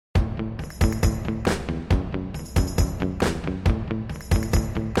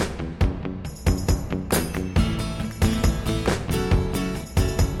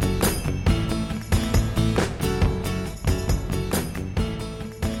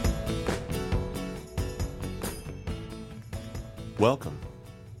Welcome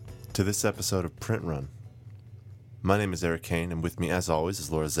to this episode of Print Run. My name is Eric Kane, and with me, as always,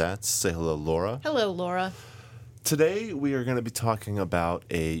 is Laura Zatz. Say hello, Laura. Hello, Laura. Today, we are going to be talking about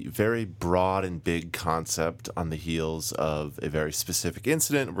a very broad and big concept on the heels of a very specific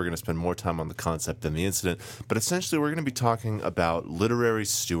incident. We're going to spend more time on the concept than the incident, but essentially, we're going to be talking about literary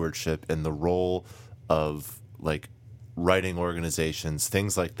stewardship and the role of, writing organizations,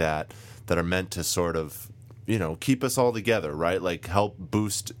 things like that are meant to sort of keep us all together, right? Help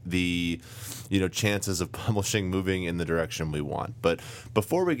boost the, chances of publishing moving in the direction we want. But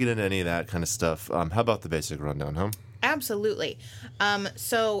before we get into any of that kind of stuff, how about the basic rundown, huh? Absolutely.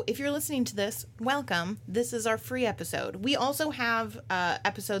 So if you're listening to this, welcome. This is our free episode. We also have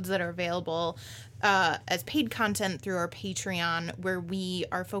episodes that are available as paid content through our Patreon, where we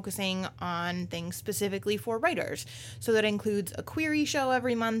are focusing on things specifically for writers. So that includes a query show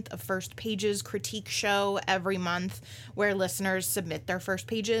every month, a first pages critique show every month, where listeners submit their first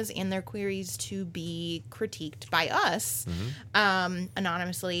pages and their queries to be critiqued by us,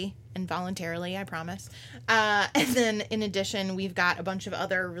 anonymously and voluntarily, I promise. And then in addition, we've got a bunch of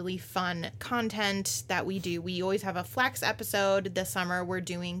other really fun content that we do. We always have a Flex episode. This summer, we're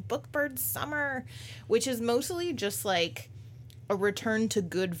doing Bookbird Summer, which is mostly just like a return to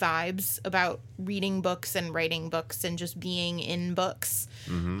good vibes about reading books and writing books and just being in books.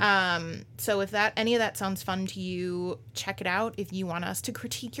 So if any of that sounds fun to you, check it out. If you want us to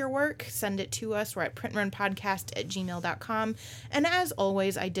critique your work, send it to us. We're at printrunpodcast@gmail.com. And as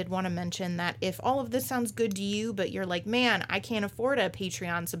always, I did want to mention that if all of this sounds good to you, but you're like, man, I can't afford a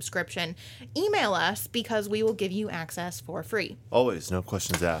Patreon subscription, email us because we will give you access for free. Always, no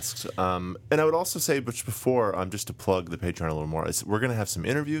questions asked. And I would also say, before, just to plug the Patreon a little more, we're going to have some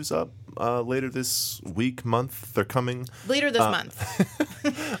interviews up later this month. They're coming. Later this month.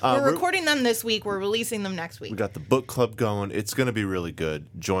 We're recording them this week. We're releasing them next week. We got the book club going. It's going to be really good.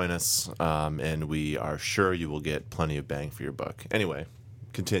 Join us, and we are sure you will get plenty of bang for your buck. Anyway,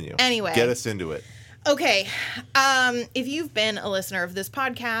 continue. Get us into it. Okay. If you've been a listener of this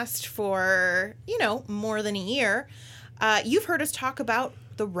podcast for, more than a year, you've heard us talk about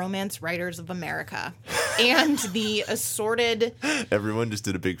the Romance Writers of America and the assorted... Everyone just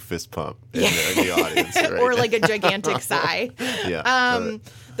did a big fist pump in the audience. Right? Or like a gigantic sigh. Yeah.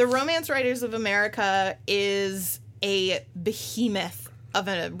 The Romance Writers of America is a behemoth of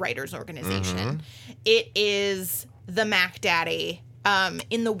a writers organization. It is the Mac Daddy.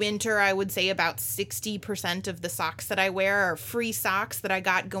 In the winter, I would say about 60% of the socks that I wear are free socks that I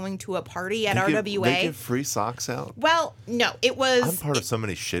got going to a party at RWA. They give free socks out? Well, no, it was... I'm part of so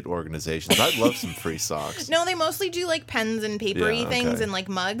many shit organizations. I'd love some free socks. No, they mostly do like pens and papery things and like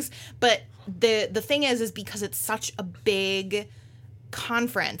mugs. But the thing is because it's such a big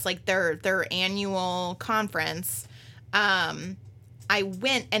conference, like their annual conference, I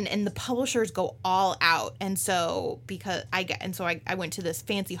went and the publishers go all out. And so I went to this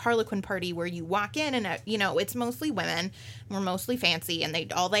fancy Harlequin party where you walk in and, it's mostly women. We're mostly fancy.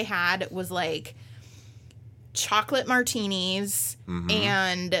 And all they had was like chocolate martinis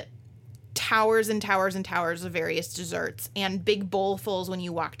and towers and towers and towers of various desserts and big bowlfuls when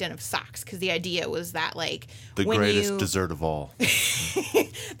you walked in of socks. Because the idea was that the greatest dessert of all.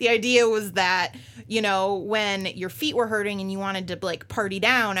 The idea was that, when your feet were hurting and you wanted to party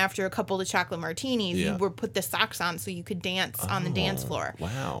down after a couple of chocolate martinis, you would put the socks on so you could dance on the dance floor.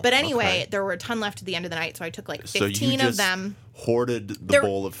 Wow. But anyway, there were a ton left at the end of the night, so I took 15 of them. Hoarded the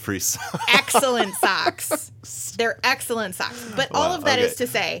bowl of free socks. Excellent socks. They're excellent socks. But all of that is to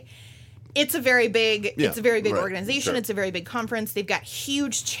say, it's a very big organization. Sure. It's a very big conference. They've got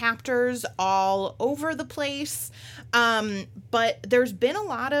huge chapters all over the place. But there's been a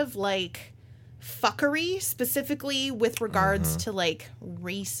lot of fuckery, specifically with regards to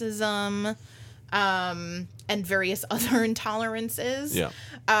racism, and various other intolerances. Yeah.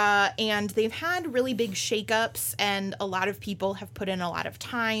 And they've had really big shakeups, and a lot of people have put in a lot of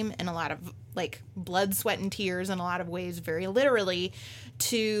time and a lot of blood, sweat, and tears in a lot of ways, very literally,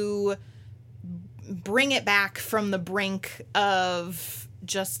 to bring it back from the brink of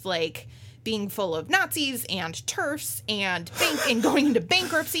just being full of Nazis and TERFs and going into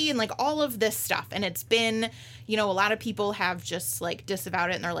bankruptcy and all of this stuff. And it's been, a lot of people have just disavowed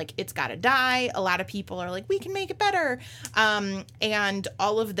it and they're it's gotta die. A lot of people are we can make it better. And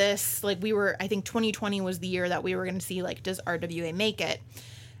all of this, I think 2020 was the year that we were going to see does RWA make it?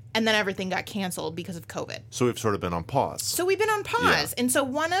 and then everything got canceled because of COVID. So we've sort of been on pause. So we've been on pause. Yeah. And so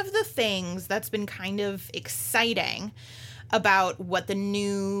one of the things that's been kind of exciting about what the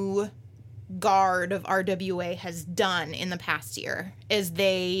new guard of RWA has done in the past year is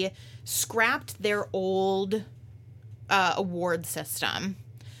they scrapped their old award system,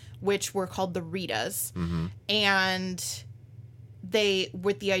 which were called the Ritas. Mm-hmm. And they,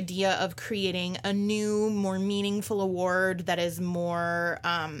 with the idea of creating a new, more meaningful award that is more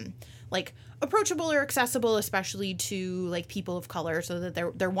like approachable or accessible, especially to like people of color, so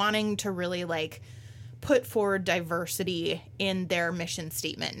that they're wanting to really like put forward diversity in their mission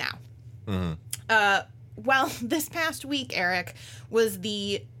statement now. Mm-hmm. Well, this past week, Eric, was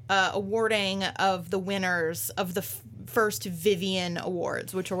the awarding of the winners of the first Vivian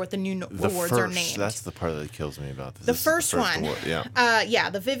Awards, which are what the new awards are named. That's the part that kills me about this. The first one. Award, yeah,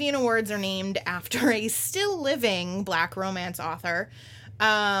 the Vivian Awards are named after a still living Black romance author.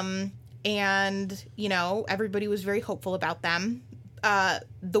 And, you know, everybody was very hopeful about them.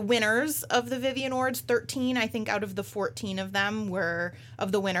 The winners of the Vivian Awards, 13, I think, out of the 14 of them were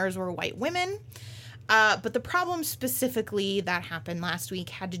white women. But the problem specifically that happened last week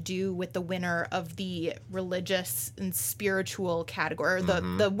had to do with the winner of the religious and spiritual category,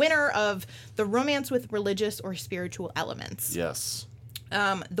 the winner of the romance with religious or spiritual elements. Yes.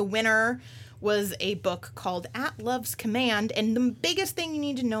 The winner was a book called At Love's Command, and the biggest thing you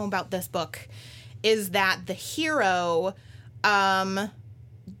need to know about this book is that the hero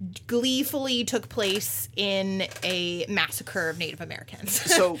gleefully took place in a massacre of Native Americans.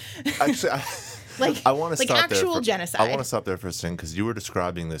 So, actually, I want to stop actual there genocide. I want to stop there for a second because you were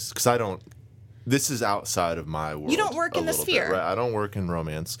describing this because I don't. This is outside of my world. You don't work in the sphere, right? I don't work in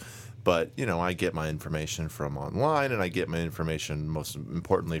romance, but you know, I get my information from online, and I get my information most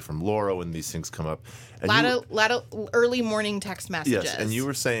importantly from Laura when these things come up. A lot of early morning text messages. Yes, and you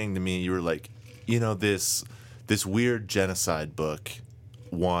were saying to me, you were like, you know, this weird genocide book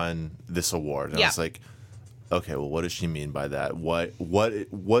won this award, and I was like, okay, well, what does she mean by that? What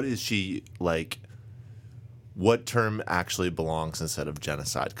is she like? What term actually belongs instead of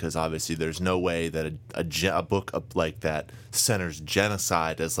genocide? Because obviously there's no way that a book like that centers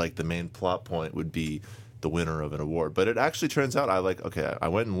genocide as like the main plot point would be the winner of an award. But it actually turns out I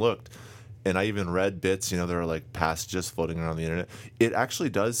went and looked, and I even read bits, you know, there are like passages floating around the internet. It actually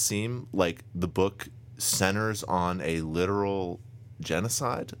does seem like the book centers on a literal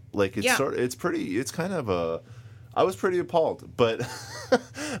genocide. Like it's I was pretty appalled, but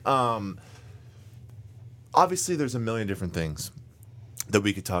obviously there's a million different things that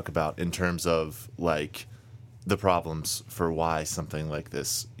we could talk about in terms of like the problems for why something like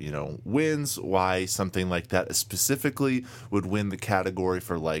this, you know, wins, why something like that specifically would win the category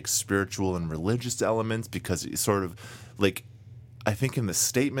for like spiritual and religious elements, because it's sort of like, I think in the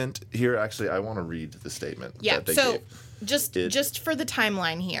statement here, actually, I want to read the statement that they gave. Just for the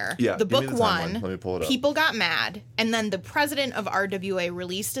timeline here, the book won, Let me pull it up. People got mad, and then the president of RWA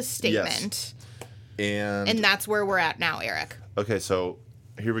released a statement, and that's where we're at now, Eric. Okay, so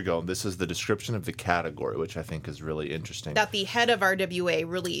here we go. This is the description of the category, which I think is really interesting. That the head of RWA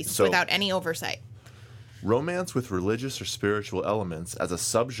released without any oversight. Romance with religious or spiritual elements as a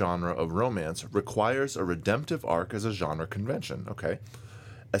subgenre of romance requires a redemptive arc as a genre convention. Okay.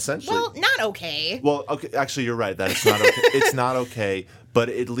 Essentially. Well, not okay. Well, okay. Actually, you're right. That it's not okay. It's not okay. But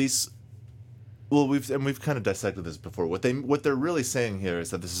at least, well, we've kind of dissected this before. What they're really saying here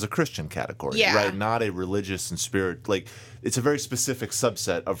is that this is a Christian category, right? Not a religious and spirit. Like, it's a very specific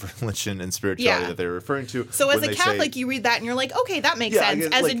subset of religion and spirituality that they're referring to. So as a Catholic, you read that and you're like, okay, that makes sense.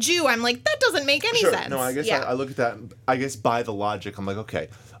 As a Jew, I'm like, that doesn't make any sense. No, I guess I look at that. I guess by the logic, I'm like, okay,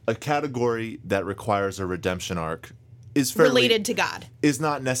 a category that requires a redemption arc is related to God. Is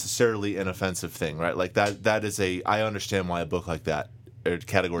not necessarily an offensive thing, right? Like that is I understand why a book like that, or a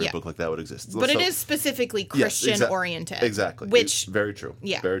category book like that would exist. But it is specifically Christian oriented. Exactly. Which very true.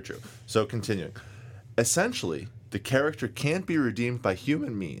 Yeah. Very true. So continuing. Essentially, the character can't be redeemed by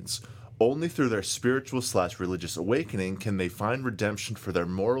human means. Only through their spiritual/religious awakening can they find redemption for their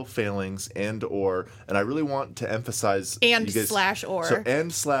moral failings and I really want to emphasize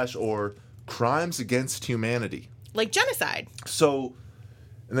or crimes against humanity. Like genocide. So,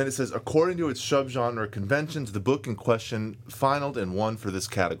 and then it says, according to its subgenre conventions, the book in question finaled and won for this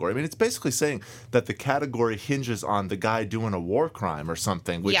category. I mean, it's basically saying that the category hinges on the guy doing a war crime or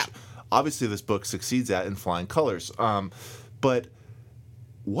something, which obviously this book succeeds at in flying colors. But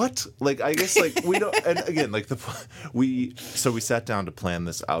what? Like, I guess, like, we don't, and again, like, we sat down to plan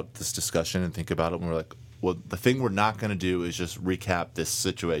this discussion and think about it, and we're like, well, the thing we're not going to do is just recap this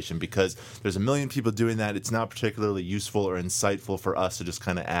situation because there's a million people doing that. It's not particularly useful or insightful for us to just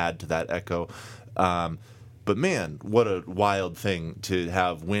kind of add to that echo. But man, what a wild thing to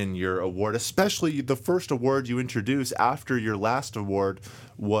have win your award, especially the first award you introduce after your last award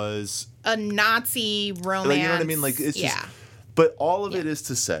was a Nazi romance. You know what I mean? Like, it's just, yeah. But all of it is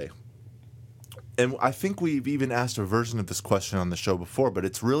to say, and I think we've even asked a version of this question on the show before, but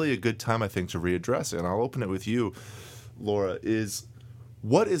it's really a good time, I think, to readdress it. And I'll open it with you, Laura, is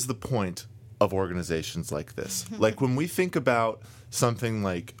what is the point of organizations like this? Like when we think about something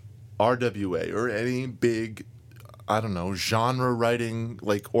like RWA or any big, I don't know, genre writing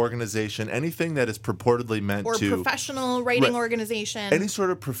like organization, anything that is purportedly meant to... Or professional writing organization. Any sort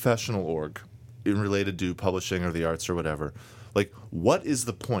of professional org related to publishing or the arts or whatever. Like, what is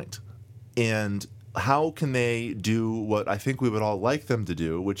the point? And how can they do what I think we would all like them to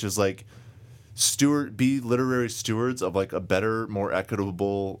do, which is like be literary stewards of like a better, more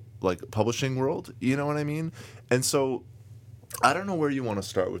equitable like publishing world? You know what I mean? And so I don't know where you want to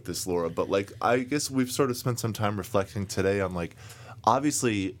start with this, Laura, but like I guess we've sort of spent some time reflecting today on like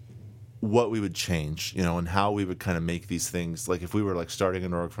obviously what we would change, you know, and how we would kind of make these things, like if we were like starting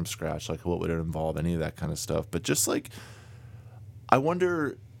an org from scratch, like what would it involve, any of that kind of stuff. But just like, I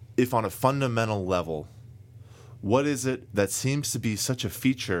wonder if on a fundamental level, what is it that seems to be such a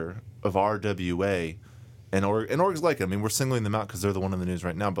feature of RWA and orgs like it? I mean, we're singling them out because they're the one in the news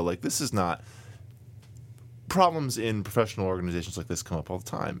right now, but like this is not... Problems in professional organizations like this come up all the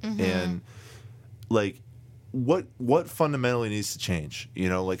time. And like what fundamentally needs to change? You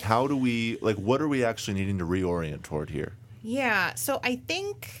know, like how do we, like what are we actually needing to reorient toward here? Yeah, so I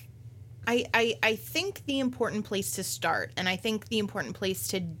think I think the important place to start, and I think the important place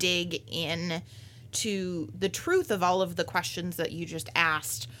to dig in to the truth of all of the questions that you just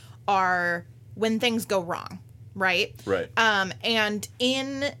asked are when things go wrong, right? Right. And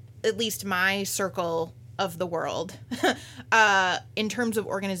in at least my circle of the world, in terms of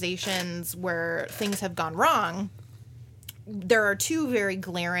organizations where things have gone wrong, there are two very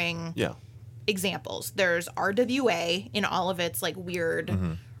glaring examples. There's RWA in all of its like weird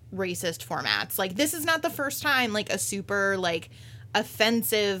racist formats. Like this is not the first time like a super like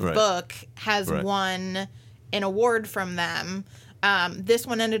offensive book has won an award from them. This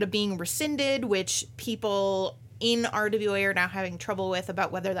one ended up being rescinded, which people in RWA are now having trouble with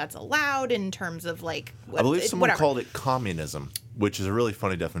about whether that's allowed in terms of like... I believe someone called it communism, which is a really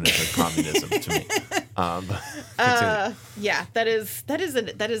funny definition of communism to me. Yeah, that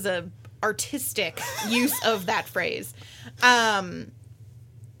is a artistic use of that phrase. And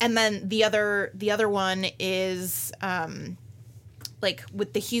then the other one is like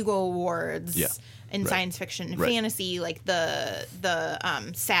with the Hugo Awards. Yeah. In science fiction and fantasy, like the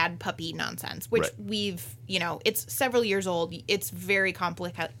sad puppy nonsense, which we've, you know, it's several years old. It's very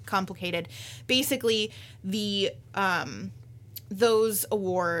complicated. Basically, those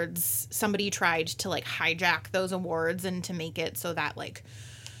awards, somebody tried to like hijack those awards and to make it so that like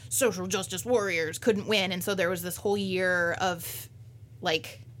social justice warriors couldn't win. And so there was this whole year of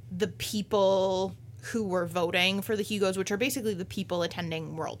like the people who were voting for the Hugos, which are basically the people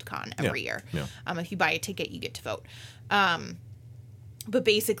attending Worldcon every year. Yeah. If you buy a ticket, you get to vote. But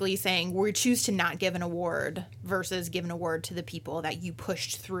basically saying we choose to not give an award versus give an award to the people that you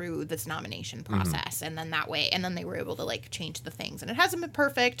pushed through this nomination process. And then that way, and then they were able to like change the things. And it hasn't been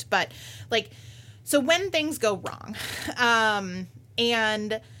perfect, but like, so when things go wrong,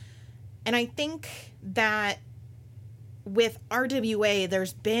 and I think that with RWA,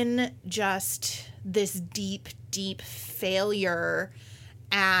 there's been just this deep failure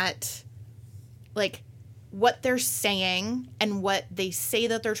at like what they're saying and what they say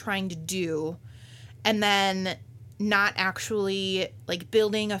that they're trying to do, and then not actually like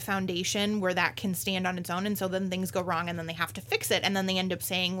building a foundation where that can stand on its own. And so then things go wrong and then they have to fix it. And then they end up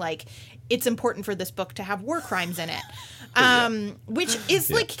saying like, it's important for this book to have war crimes in it. Which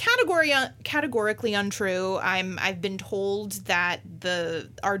is like categorically untrue. I've been told that the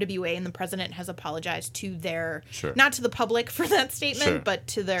RWA and the president has apologized to their, not to the public for that statement, but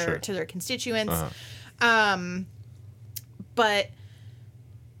to their constituents. But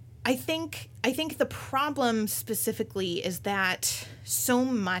I think the problem specifically is that so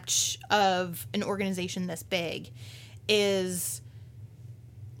much of an organization this big is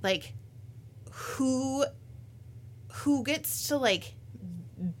like who gets to like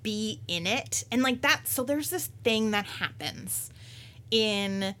be in it, and like that. So there's this thing that happens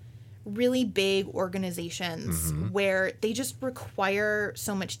in really big organizations where they just require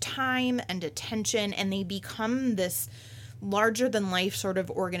so much time and attention, and they become this larger than life sort of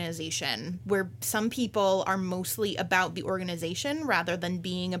organization where some people are mostly about the organization rather than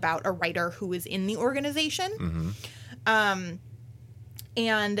being about a writer who is in the organization. And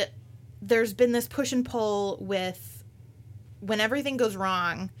there's been this push and pull with when everything goes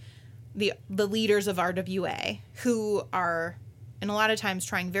wrong, the leaders of RWA, who are, and a lot of times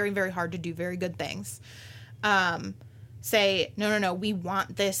trying very, very hard to do very good things, say, no, we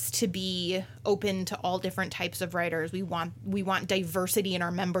want this to be open to all different types of writers. We want diversity in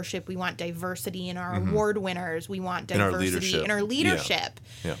our membership. We want diversity in our award winners. We want diversity in our leadership.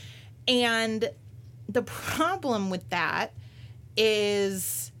 Yeah. And the problem with that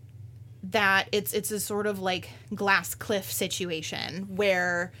is that it's a sort of like glass cliff situation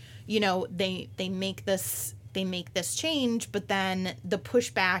where, they make this change, but then the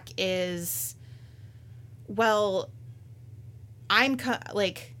pushback is, well, I'm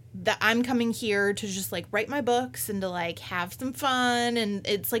coming here to just like write my books and to like have some fun, and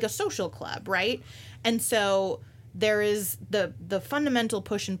it's like a social club, right? And so there is the fundamental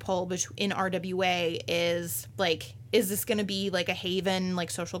push and pull in RWA is like, is this going to be like a haven, like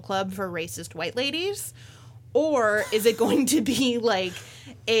social club for racist white ladies? Or is it going to be like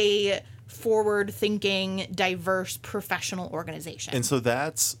a forward-thinking, diverse, professional organization? And so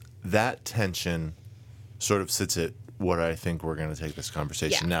that tension sort of sits at what I think we're going to take this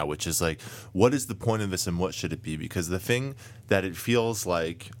conversation now, which is like, what is the point of this and what should it be? Because the thing that it feels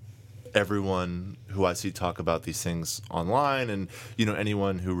like everyone who I see talk about these things online and,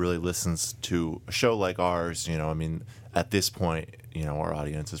 anyone who really listens to a show like ours, at this point, our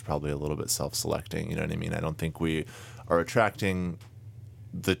audience is probably a little bit self-selecting, you know what I mean? I don't think we are attracting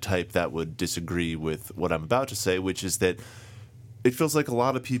the type that would disagree with what I'm about to say, which is that it feels like a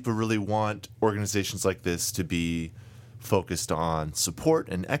lot of people really want organizations like this to be focused on support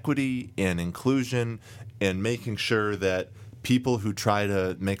and equity and inclusion and making sure that people who try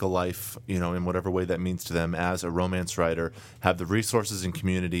to make a life, in whatever way that means to them as a romance writer, have the resources and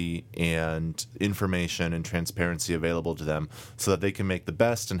community and information and transparency available to them so that they can make the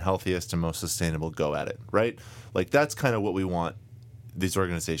best and healthiest and most sustainable go at it, right? Like, that's kind of what we want these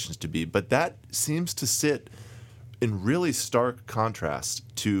organizations to be. But that seems to sit in really stark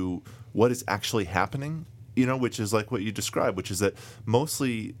contrast to what is actually happening, which is like what you described, which is that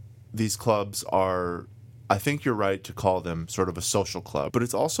mostly these clubs are, I think you're right to call them sort of a social club, but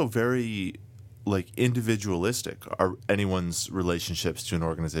it's also very like individualistic, are anyone's relationships to an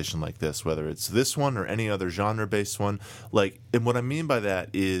organization like this, whether it's this one or any other genre-based one. Like, and what I mean by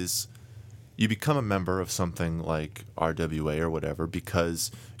that is you become a member of something like RWA or whatever because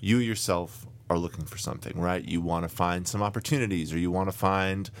you yourself are looking for something, right? You want to find some opportunities, or you want to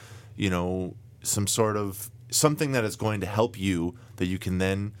find, some sort of something that is going to help you that you can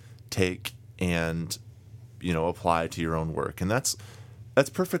then take and, apply to your own work. And that's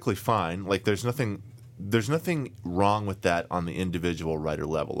perfectly fine. Like, there's nothing wrong with that on the individual writer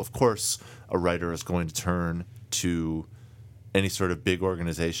level. Of course, a writer is going to turn to any sort of big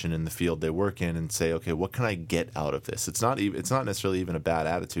organization in the field they work in and say, okay, what can I get out of this? It's not necessarily even a bad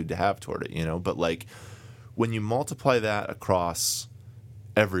attitude to have toward it, but like when you multiply that across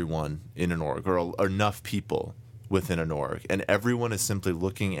everyone in an org or enough people within an org, and everyone is simply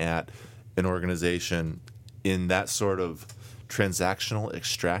looking at an organization in that sort of transactional,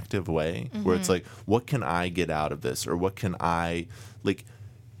 extractive way, where it's like, what can I get out of this? Or what can I, like,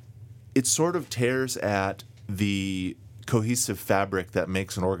 it sort of tears at the cohesive fabric that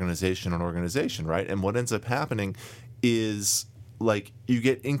makes an organization, right? And what ends up happening is, like, you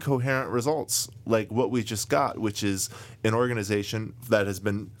get incoherent results, like what we just got, which is an organization that has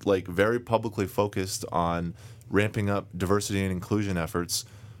been, like, very publicly focused on ramping up diversity and inclusion efforts,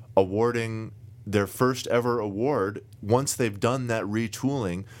 awarding their first ever award once they've done that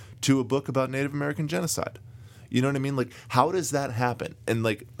retooling to a book about Native American genocide. You know what I mean? Like, how does that happen? And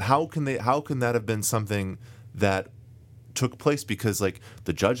like, how can that have been something that took place? Because like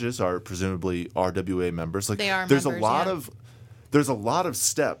the judges are presumably RWA members. Like, they are there's members, there's a lot of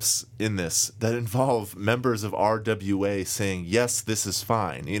steps in this that involve members of RWA saying, yes, this is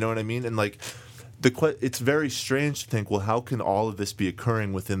fine. You know what I mean? And like, it's very strange to think, well, how can all of this be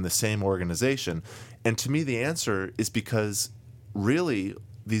occurring within the same organization? And to me, the answer is because really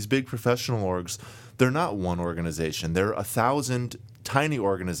these big professional orgs, they're not one organization. They're 1,000 tiny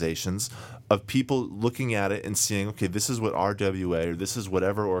organizations of people looking at it and seeing, okay, this is what RWA, or this is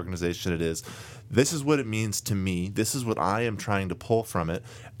whatever organization it is, this is what it means to me. This is what I am trying to pull from it.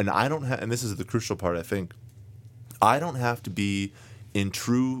 And I don't have, and this is the crucial part, I think, I don't have to be in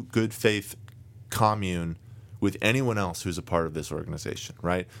true good faith commune with anyone else who's a part of this organization,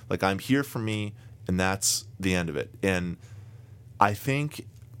 right? Like, I'm here for me, And that's the end of it. And I think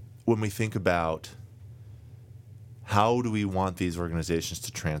when we think about how do we want these organizations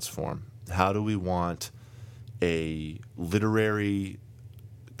to transform, how do we want a literary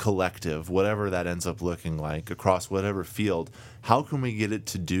collective, whatever that ends up looking like, across whatever field, how can we get it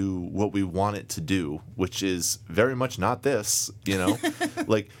to do what we want it to do, which is very much not this,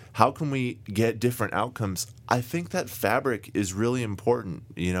 like, how can we get different outcomes? I think that fabric is really important.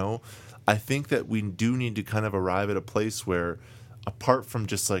 I think that we do need to kind of arrive at a place where, apart from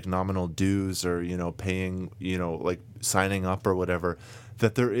just like nominal dues or paying, like signing up or whatever,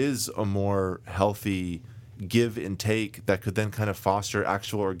 that there is a more healthy give and take that could then kind of foster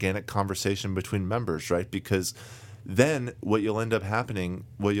actual organic conversation between members, right? Because then what you'll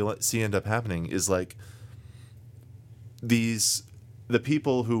see end up happening is like the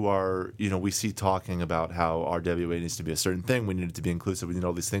people who are, we see talking about how RWA needs to be a certain thing, we need it to be inclusive, we need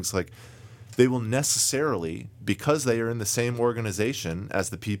all these things, like they will necessarily, because they are in the same organization as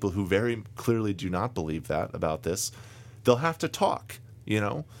the people who very clearly do not believe that about this, they'll have to talk.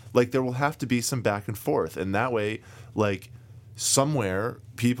 Like there will have to be some back and forth. And that way, like somewhere,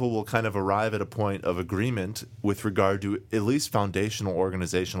 people will kind of arrive at a point of agreement with regard to at least foundational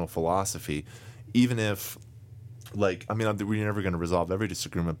organizational philosophy, even if, like, I mean, we're never going to resolve every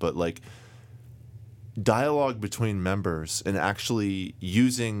disagreement, but like dialogue between members and actually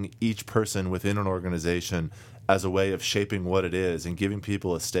using each person within an organization as a way of shaping what it is and giving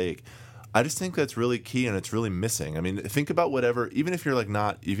people a stake, I just think that's really key, and it's really missing. I mean, think about whatever, even if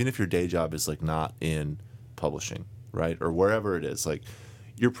your day job is like not in publishing, right? Or wherever it is, like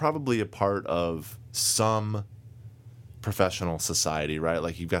you're probably a part of some professional society, right?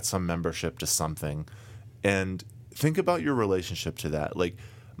 Like you've got some membership to something, and think about your relationship to that. Like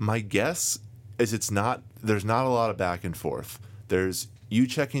my guess is there's not a lot of back and forth. There's you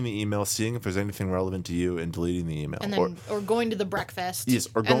checking the email, seeing if there's anything relevant to you, and deleting the email. And then, or going to the breakfast. Yes,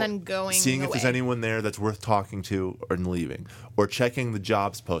 or and then going seeing away. If there's anyone there that's worth talking to and leaving. Or checking the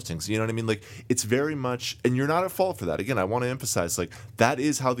jobs postings. You know what I mean? Like, it's very much, and you're not at fault for that. Again, I want to emphasize, like, that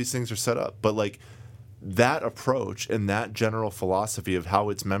is how these things are set up. But, like, that approach and that general philosophy of how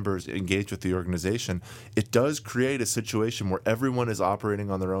its members engage with the organization, it does create a situation where everyone is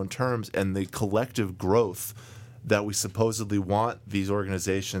operating on their own terms, and the collective growth that we supposedly want these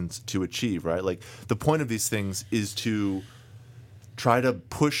organizations to achieve, right? Like, the point of these things is to try to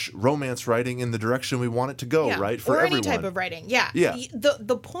push romance writing in the direction we want it to go, right? For everyone. Or any type of writing, yeah.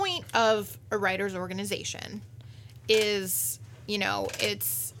 The point of a writer's organization is,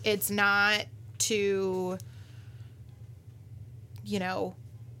 it's not to,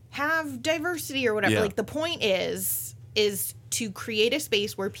 have diversity or whatever. Yeah. Like, the point is to create a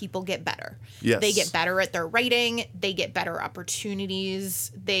space where people get better. Yes. They get better at their writing. They get better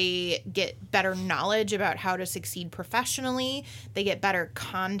opportunities. They get better knowledge about how to succeed professionally. They get better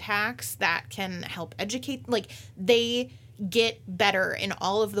contacts that can help educate. Like, they get better in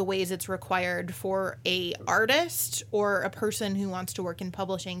all of the ways it's required for a artist or a person who wants to work in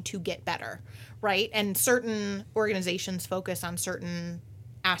publishing to get better, right? And certain organizations focus on certain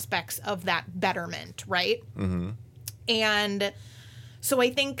aspects of that betterment, right? Mm-hmm. And so I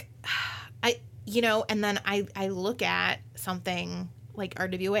think and then I look at something like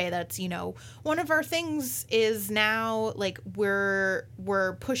RWA that's, one of our things is now, like, we're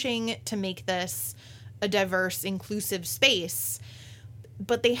pushing to make this a diverse, inclusive space,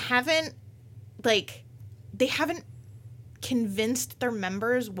 but they haven't convinced their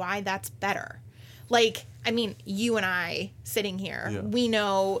members why that's better. Like, I mean, you and I sitting here, we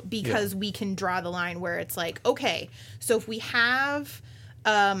know because we can draw the line where it's like, okay, so if we have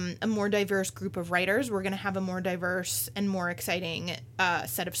a more diverse group of writers, we're going to have a more diverse and more exciting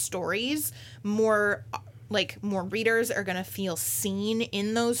set of stories. More readers are going to feel seen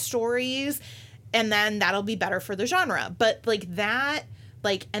in those stories, and then that'll be better for the genre. But like that,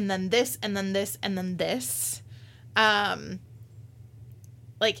 like, and then this, and then this, and then this, like,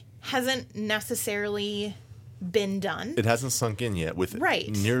 hasn't necessarily been done. It hasn't sunk in yet with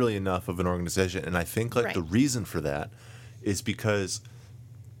nearly enough of an organization. And I think, like, the reason for that is because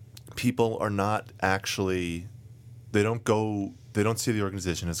people are not actually, they don't see the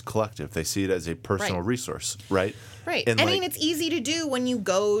organization as a collective. They see it as a personal resource, right? Right. And I mean, it's easy to do when you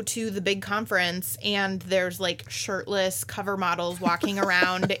go to the big conference and there's, like, shirtless cover models walking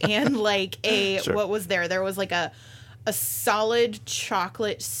around and, like, what was there? There was, like, a solid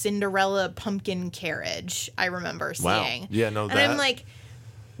chocolate Cinderella pumpkin carriage, I remember seeing. Wow. Yeah, no, and I'm like,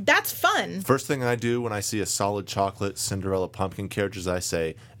 that's fun. First thing I do when I see a solid chocolate Cinderella pumpkin carriage is I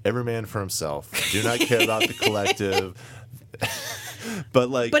say, every man for himself. Do not care about the collective. But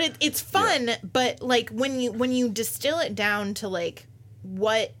like, but it's fun. Yeah. But like when you distill it down to like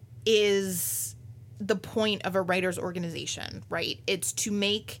what is the point of a writers' organization, right? It's to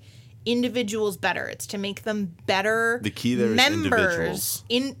make individuals better. It's to make them better. The key there members, is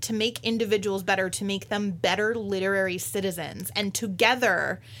individuals. To make individuals better, to make them better literary citizens. And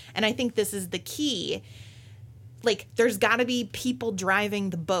together, and I think this is the key, like there's got to be people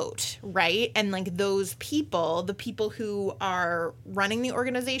driving the boat, right? And like those people, the people who are running the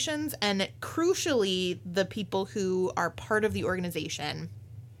organizations, and crucially the people who are part of the organization,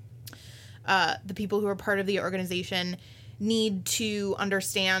 need to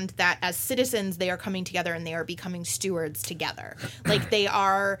understand that as citizens, they are coming together and they are becoming stewards together. Like they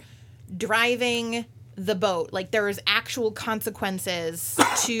are driving the boat. Like there is actual consequences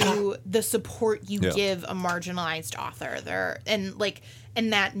to the support you give a marginalized author there. And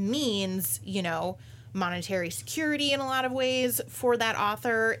that means, you know, monetary security in a lot of ways for that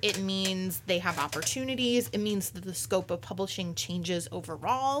author. It means they have opportunities. It means that the scope of publishing changes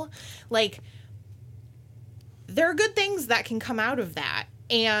overall. Like, there are good things that can come out of that.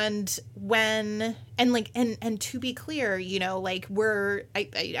 And to be clear, you know, like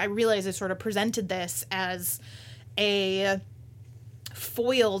I realize I sort of presented this as a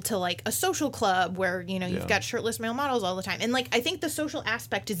foil to like a social club where, you know, you've got shirtless male models all the time. And like, I think the social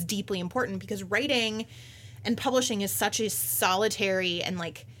aspect is deeply important because writing and publishing is such a solitary and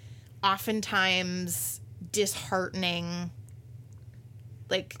like oftentimes disheartening,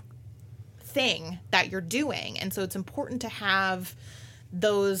 like, thing that you're doing. And so it's important to have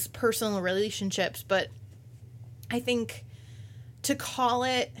those personal relationships. But I think to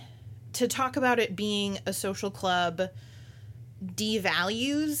talk about it being a social club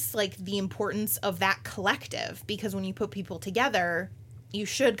devalues like the importance of that collective, because when you put people together, you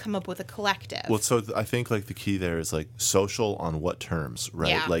should come up with a collective. Well, so I think like the key there is like social on what terms,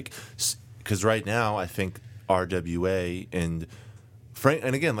 right? Yeah. Like, because right now I think RWA and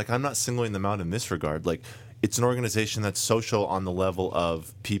again, like I'm not singling them out in this regard. Like it's an organization that's social on the level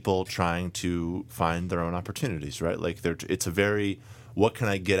of people trying to find their own opportunities, right? Like it's a very what can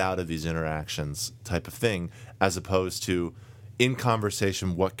I get out of these interactions type of thing, as opposed to in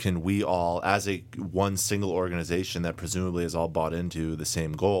conversation, what can we all, as a one single organization that presumably is all bought into the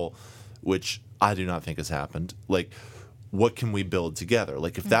same goal, which I do not think has happened. Like, what can we build together?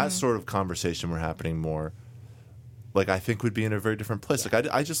 Like, if that sort of conversation were happening more, like, I think we'd be in a very different place. Yeah. Like,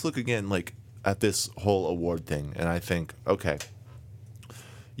 I just look again, like, at this whole award thing, and I think, okay,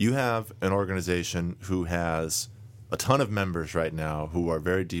 you have an organization who has a ton of members right now who are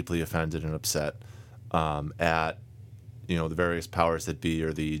very deeply offended and upset at, you know, the various powers that be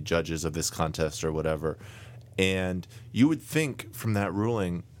or the judges of this contest or whatever. And you would think from that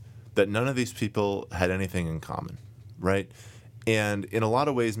ruling that none of these people had anything in common, right? And in a lot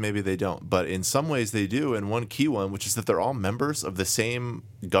of ways, maybe they don't. But in some ways, they do. And one key one, which is that they're all members of the same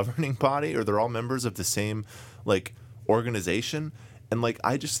governing body, or they're all members of the same, like, organization. And, like,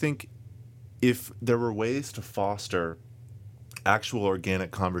 I just think if there were ways to foster actual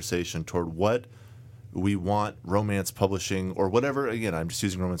organic conversation toward what we want romance publishing, or whatever, again, I'm just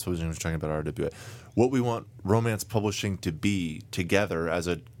using romance publishing, I'm talking about RWA, what we want romance publishing to be together as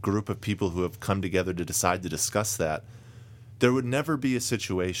a group of people who have come together to decide to discuss that, there would never be a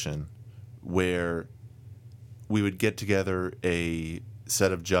situation where we would get together a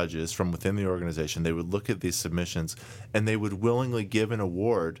set of judges from within the organization. They would look at these submissions and they would willingly give an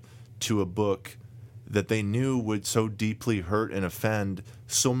award to a book that they knew would so deeply hurt and offend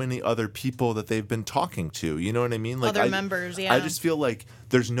so many other people that they've been talking to. You know what I mean? Like other members, yeah. I just feel like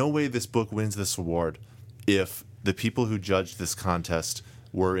there's no way this book wins this award if the people who judged this contest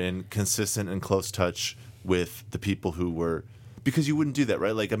were in consistent and close touch with the people who were, because you wouldn't do that,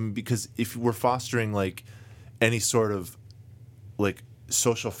 right? Like, I mean, because if we're fostering like any sort of like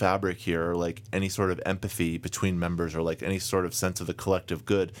social fabric here, or like any sort of empathy between members, or like any sort of sense of the collective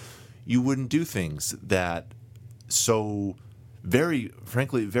good, you wouldn't do things that so very,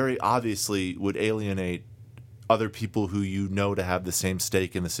 frankly, very obviously would alienate other people who you know to have the same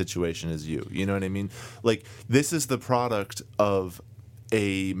stake in the situation as you. You know what I mean? Like, this is the product of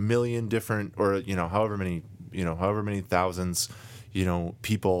a million different, or, you know, however many thousands, you know,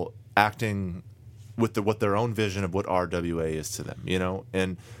 people acting with what their own vision of what RWA is to them, you know?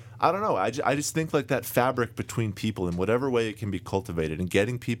 And I don't know. I just think like that fabric between people, in whatever way it can be cultivated, and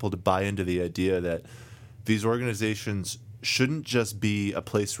getting people to buy into the idea that these organizations shouldn't just be a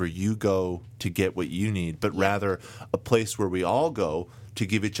place where you go to get what you need, but rather a place where we all go to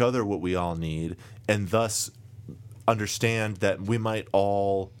give each other what we all need, and thus understand that we might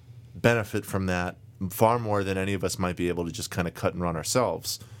all benefit from that far more than any of us might be able to just kind of cut and run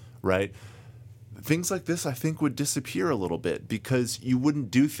ourselves, right? Things like this, I think, would disappear a little bit because you wouldn't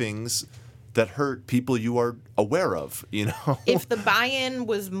do things that hurt people you are aware of, you know? If the buy-in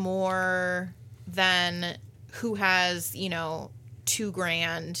was more than who has, you know,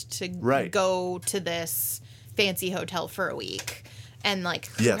 $2,000 to go to this fancy hotel for a week, and like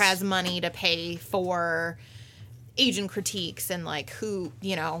who has money to pay for agent critiques, and like who,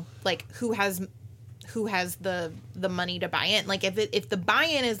 you know, like who has the money to buy in. Like if the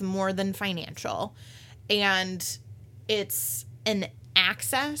buy-in is more than financial, and it's an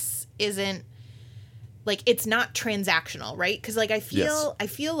access isn't like, it's not transactional, right? Because like I feel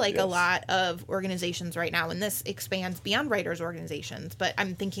like a lot of organizations right now, and this expands beyond writers organizations, but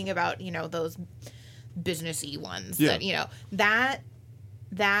I'm thinking about, you know, those businessy ones that, you know, that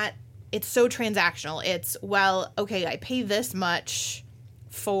it's so transactional. It's, well, okay, I pay this much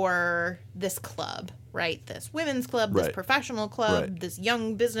for this club, right? This women's club, this professional club, this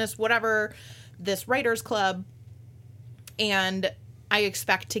young business, whatever, this writers club, and I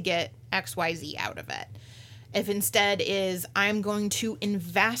expect to get XYZ out of it. If instead is, I'm going to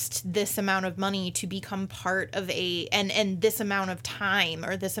invest this amount of money to become part of and this amount of time,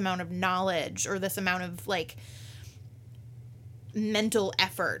 or this amount of knowledge, or this amount of like mental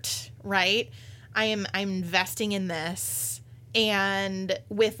effort, right? I'm investing in this, and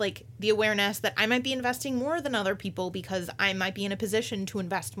with like the awareness that I might be investing more than other people because I might be in a position to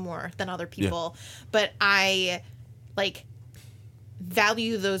invest more than other people, but I like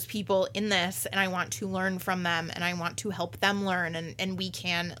value those people in this, and I want to learn from them, and I want to help them learn, and we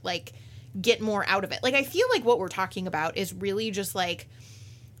can like get more out of it. Like I feel like what we're talking about is really just like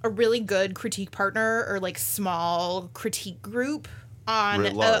a really good critique partner, or like small critique group on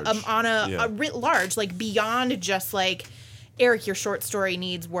a writ large, like beyond just like, Eric, your short story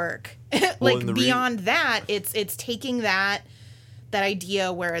needs work. Like beyond that, it's taking that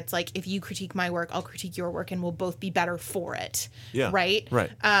idea where it's like, if you critique my work, I'll critique your work, and we'll both be better for it. Yeah. Right?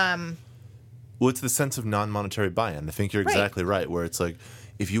 Right. Well, it's the sense of non-monetary buy-in. I think you're exactly right, where it's like,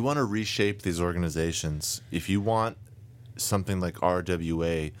 if you want to reshape these organizations, if you want something like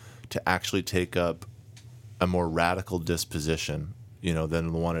RWA to actually take up a more radical disposition, you know,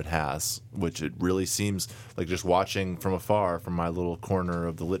 than the one it has, which it really seems like, just watching from afar from my little corner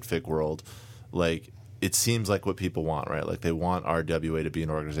of the litfic world, like it seems like what people want, right? Like they want RWA to be an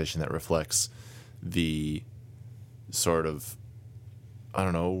organization that reflects the sort of, I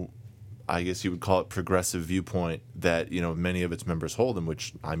don't know, I guess you would call it progressive viewpoint that, you know, many of its members hold, and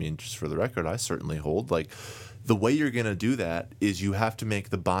which, I mean, just for the record, I certainly hold. Like, the way you're going to do that is you have to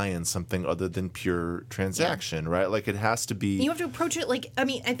make the buy-in something other than pure transaction, right? Like, it has to be... You have to approach it like... I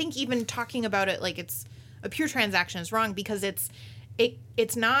mean, I think even talking about it like it's a pure transaction is wrong, because it's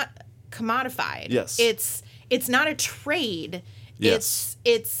not commodified. Yes. It's not a trade. Yes.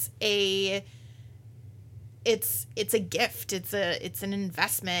 It's a gift. It's an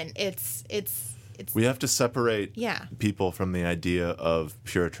investment. It's we have to separate people from the idea of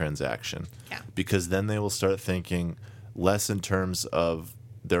pure transaction. Yeah. Because then they will start thinking less in terms of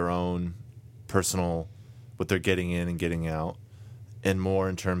their own personal, what they're getting in and getting out, and more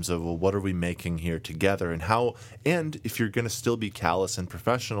in terms of, well, what are we making here together, and how, and if you're going to still be callous and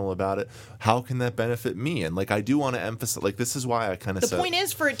professional about it, how can that benefit me? And like, I do want to emphasize, like, this is why I kind of said... The point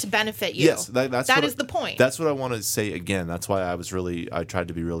is for it to benefit you. Yes, that is the point. That's what I want to say again. That's why I tried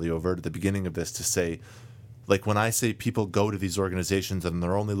to be really overt at the beginning of this, to say, like, when I say people go to these organizations and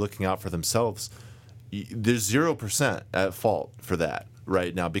they're only looking out for themselves, there's 0% at fault for that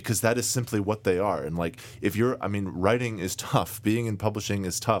right now, because that is simply what they are. And like, writing is tough. Being in publishing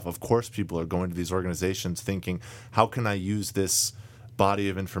is tough. Of course, people are going to these organizations thinking, how can I use this body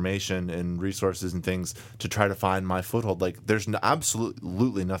of information and resources and things to try to find my foothold? Like, there's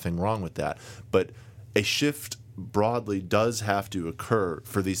absolutely nothing wrong with that. But a shift broadly does have to occur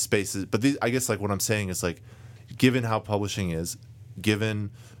for these spaces. But I guess like what I'm saying is, like, given how publishing is,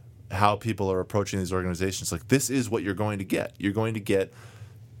 given how people are approaching these organizations, like, this is what you're going to get. You're going to get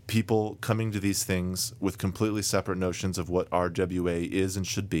people coming to these things with completely separate notions of what RWA is and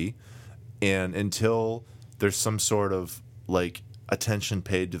should be. And until there's some sort of like attention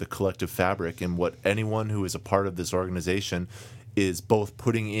paid to the collective fabric and what anyone who is a part of this organization is both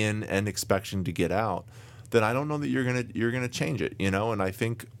putting in and expecting to get out, then I don't know that you're gonna change it, you know. And I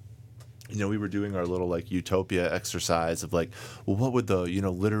think, you know, we were doing our little like utopia exercise of like, well, what would the, you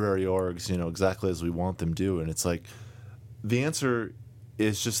know, literary orgs, you know, exactly as we want them do? And it's like, the answer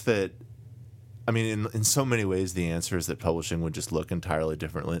is just that I mean, in so many ways, the answer is that publishing would just look entirely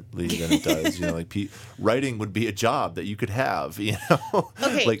differently than it does. Like writing would be a job that you could have.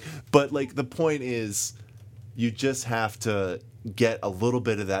 Okay. But the point is, you just have to get a little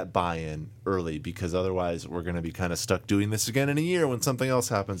bit of that buy-in early, because otherwise we're going to be kind of stuck doing this again in a year when something else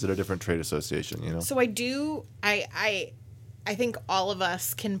happens at a different trade association. So I think all of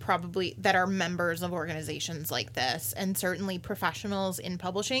us can probably, that are members of organizations like this, and certainly professionals in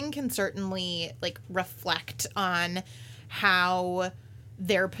publishing, can certainly reflect on how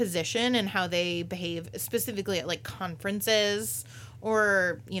their position and how they behave specifically at conferences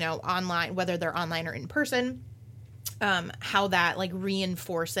or, online, whether they're online or in person, how that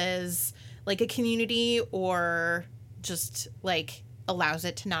reinforces a community, or just allows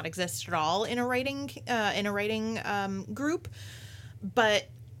it to not exist at all in a writing group. But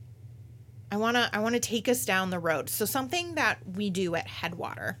I want to take us down the road. So something that we do at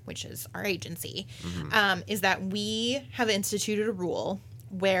Headwater, which is our agency, is that we have instituted a rule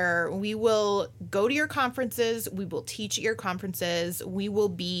where we will go to your conferences, we will teach at your conferences, we will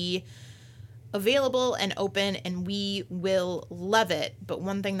be available and open, and we will love it. But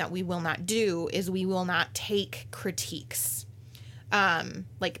one thing that we will not do is we will not take critiques.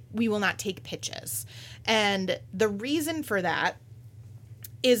 We will not take pitches. And the reason for that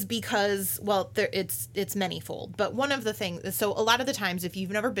is because, it's manyfold. But one of the things, so a lot of the times, if you've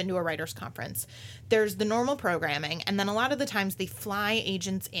never been to a writer's conference, there's the normal programming, and then a lot of the times they fly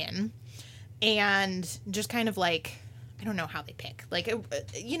agents in and just kind of I don't know how they pick,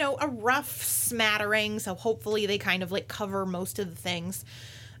 a rough smattering. So hopefully they kind of cover most of the things.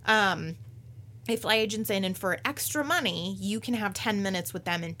 They fly agents in, and for extra money, you can have 10 minutes with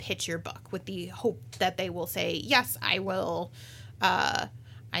them and pitch your book with the hope that they will say, yes, I will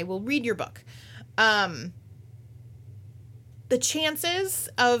read your book. The chances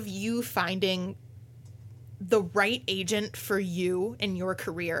of you finding the right agent for you in your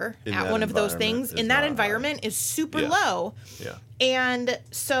career at one of those things in that environment is super low. Yeah. And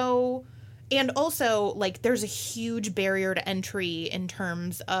so, and also there's a huge barrier to entry in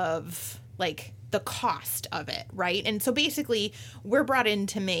terms of the cost of it, right? And so basically, we're brought in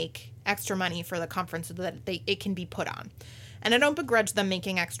to make extra money for the conference so that it can be put on. And I don't begrudge them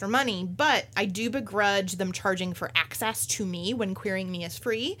making extra money, but I do begrudge them charging for access to me when querying me is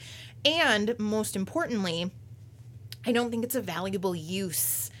free. And most importantly, I don't think it's a valuable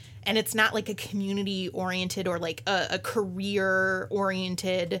use. And it's not a community-oriented or a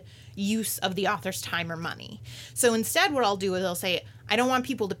career-oriented use of the author's time or money. So instead, what I'll do is I'll say, I don't want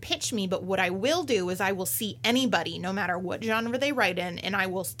people to pitch me, but what I will do is I will see anybody, no matter what genre they write in, and I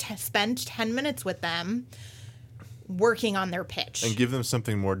will spend 10 minutes with them working on their pitch. And give them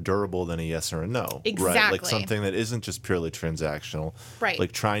something more durable than a yes or a no. Exactly. Right? Something that isn't just purely transactional.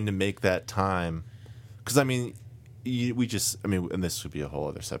 Right. Trying to make that time. Because, and this would be a whole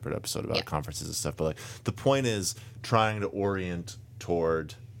other separate episode about conferences and stuff, but the point is trying to orient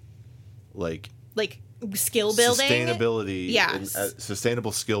toward skill building, sustainability,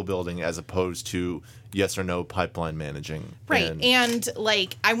 sustainable skill building, as opposed to yes or no pipeline managing. Right. And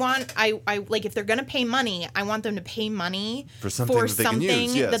I want if they're going to pay money, I want them to pay money for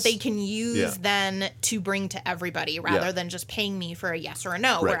something that they can use then to bring to everybody, rather than just paying me for a yes or a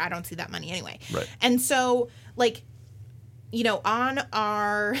no, where I don't see that money anyway. Right. And so on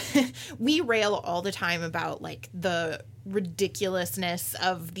our we rail all the time about the ridiculous's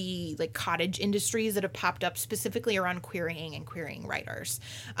of the cottage industries that have popped up specifically around querying and querying writers,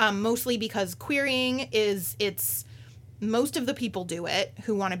 mostly because querying it's most of the people do it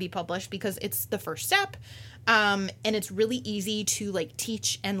who want to be published because it's the first step, and it's really easy to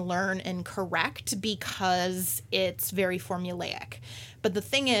teach and learn and correct because it's very formulaic. But the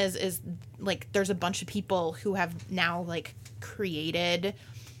thing is there's a bunch of people who have now created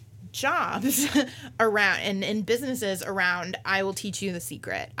jobs around and businesses around, I will teach you the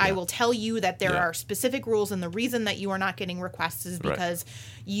secret. I will tell you that there are specific rules, and the reason that you are not getting requests is because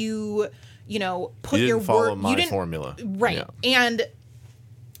you put you your didn't follow work my formula. Right. And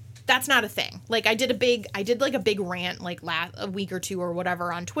that's not a thing. I did a big rant a week or two or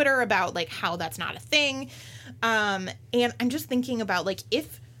whatever on Twitter about how that's not a thing. And I'm just thinking about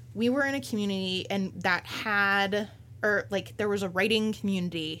if we were in a community and that had, or there was a writing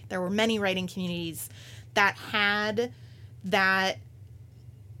community, there were many writing communities that had that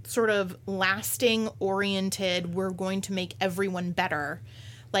sort of lasting oriented, we're going to make everyone better.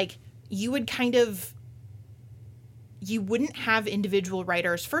 You would you wouldn't have individual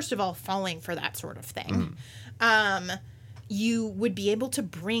writers, first of all, falling for that sort of thing. you would be able to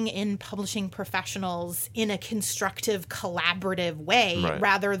bring in publishing professionals in a constructive, collaborative way Right.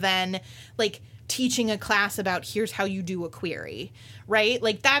 rather than like teaching a class about here's how you do a query, right?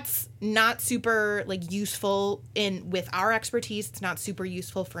 Like that's not super like useful with our expertise. It's not super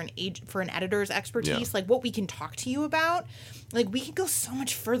useful for an editor's expertise. Yeah. Like what we can talk to you about, like we can go so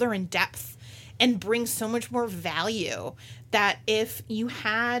much further in depth and bring so much more value that if you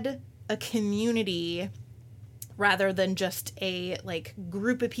had a community rather than just a like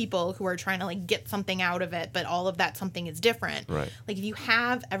group of people who are trying to like get something out of it, but all of that something is different. Right. Like if you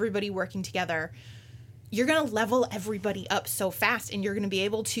have everybody working together, you're going to level everybody up so fast and you're going to be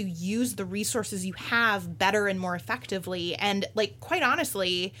able to use the resources you have better and more effectively. And like, quite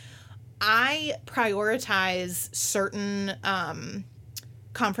honestly, I prioritize certain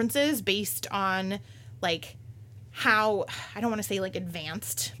conferences based on like how, I don't want to say like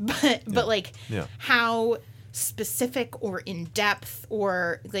advanced, but like how specific or in depth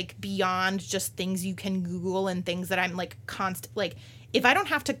or like beyond just things you can Google and things that I'm like like if I don't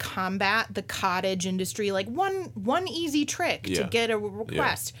have to combat the cottage industry, like one easy trick to get a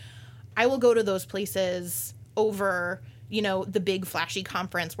request, I will go to those places over, you know, the big flashy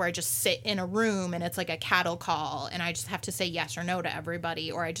conference where I just sit in a room and it's like a cattle call and I just have to say yes or no to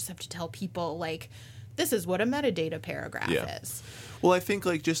everybody, or I just have to tell people like, this is what a metadata paragraph is. Well, I think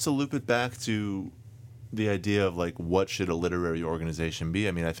like just to loop it back to the idea of like what should a literary organization be?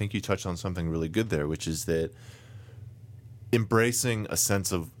 I mean, I think you touched on something really good there, which is that embracing a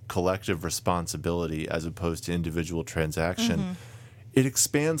sense of collective responsibility as opposed to individual transaction, it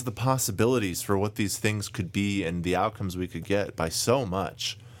expands the possibilities for what these things could be and the outcomes we could get by so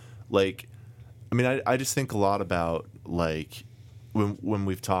much. Like, I mean, I just think a lot about like when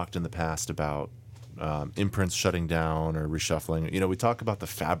we've talked in the past about imprints shutting down or reshuffling, you know, we talk about the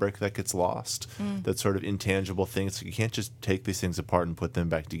fabric that gets lost, that sort of intangible things. You can't just take these things apart and put them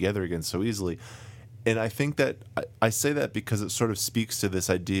back together again so easily. And I think that I say that because it sort of speaks to this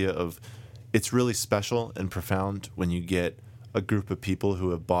idea of it's really special and profound when you get a group of people who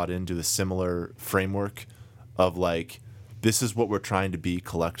have bought into the similar framework of like, this is what we're trying to be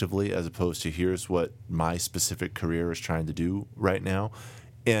collectively, as opposed to here's what my specific career is trying to do right now.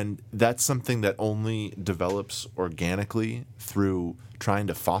 And that's something that only develops organically through trying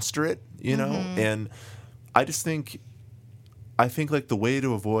to foster it, you know? And I think like the way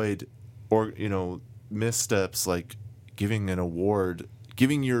to avoid, or, you know, missteps like giving an award,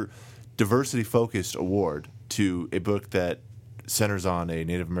 giving your diversity focused award to a book that centers on a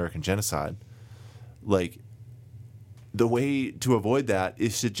Native American genocide, like the way to avoid that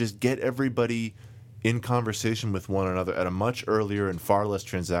is to just get everybody in conversation with one another at a much earlier and far less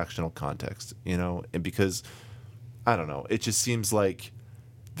transactional context, you know? And because, I don't know, it just seems like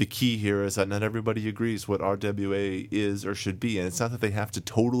the key here is that not everybody agrees what RWA is or should be. And it's not that they have to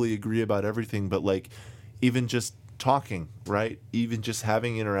totally agree about everything, but like even just talking, right? Even just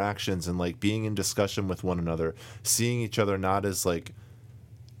having interactions and like being in discussion with one another, seeing each other not as like,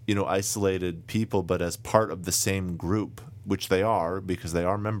 you know, isolated people, but as part of the same group, which they are because they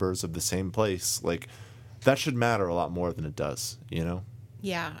are members of the same place. Like that should matter a lot more than it does, you know?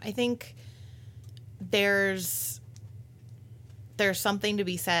 Yeah, I think there's something to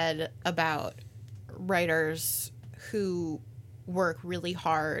be said about writers who work really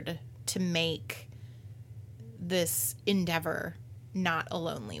hard to make this endeavor not a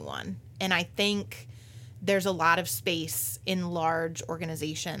lonely one. And I think there's a lot of space in large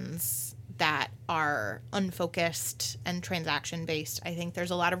organizations that are unfocused and transaction based. I think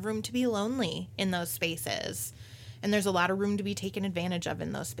there's a lot of room to be lonely in those spaces. And there's a lot of room to be taken advantage of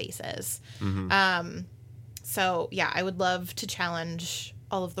in those spaces. So, yeah, I would love to challenge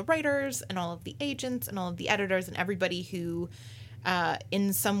all of the writers and all of the agents and all of the editors and everybody who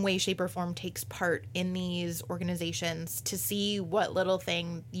in some way, shape, or form takes part in these organizations to see what little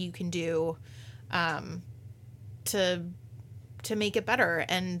thing you can do to make it better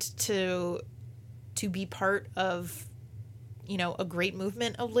and to be part of, you know, a great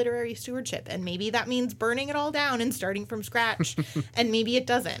movement of literary stewardship. And maybe that means burning it all down and starting from scratch. And maybe it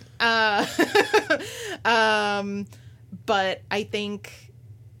doesn't. But I think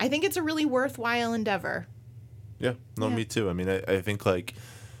it's a really worthwhile endeavor. Yeah. No, me too. I mean, I think like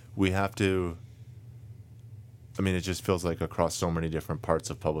we have to, I mean, it just feels like across so many different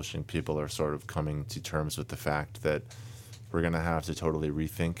parts of publishing, people are sort of coming to terms with the fact that we're going to have to totally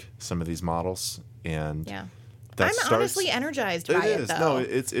rethink some of these models. And yeah. I'm honestly energized by it, though. No,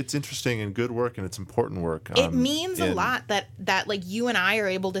 it's interesting and good work, and it's important work. It means a lot that like you and I are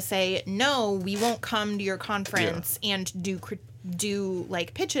able to say, no, we won't come to your conference and do do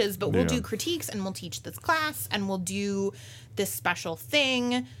like pitches, but we'll Yeah. do critiques, and we'll teach this class, and we'll do this special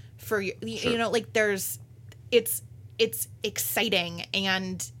thing for you. Sure. You know, like it's exciting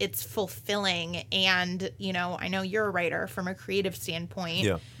and it's fulfilling, and you know, I know you're a writer from a creative standpoint.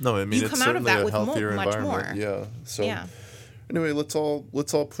 Yeah. No, I mean, You it's come out of certainly that a with healthier much environment. more. Yeah. So Yeah. anyway, let's all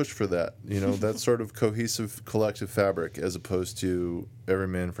push for that. You know, that sort of cohesive collective fabric as opposed to every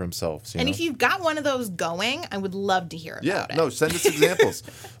man for himself. And if you've got one of those going, I would love to hear yeah, about it. no, send us examples.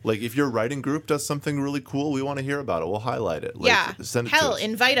 Like if your writing group does something really cool, we want to hear about it. We'll highlight it. Like, Yeah. send it to Hell, us.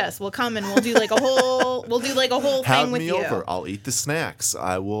 invite us. We'll come and we'll do like a whole Have thing with me you. over. I'll eat the snacks.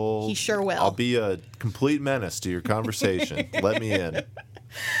 I will. He sure will. I'll be a complete menace to your conversation. Let me in.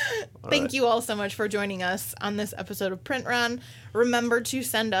 Thank you all so much for joining us on this episode of Print Run. Remember to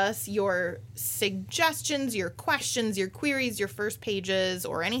send us your suggestions, your questions, your queries, your first pages,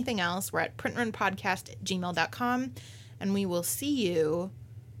 or anything else. We're at printrunpodcast@gmail.com, and we will see you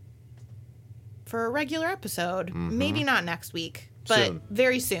for a regular episode. Maybe not next week, but Soon.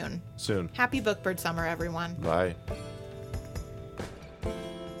 very soon. Soon. Happy Bookbird Summer, everyone. Bye.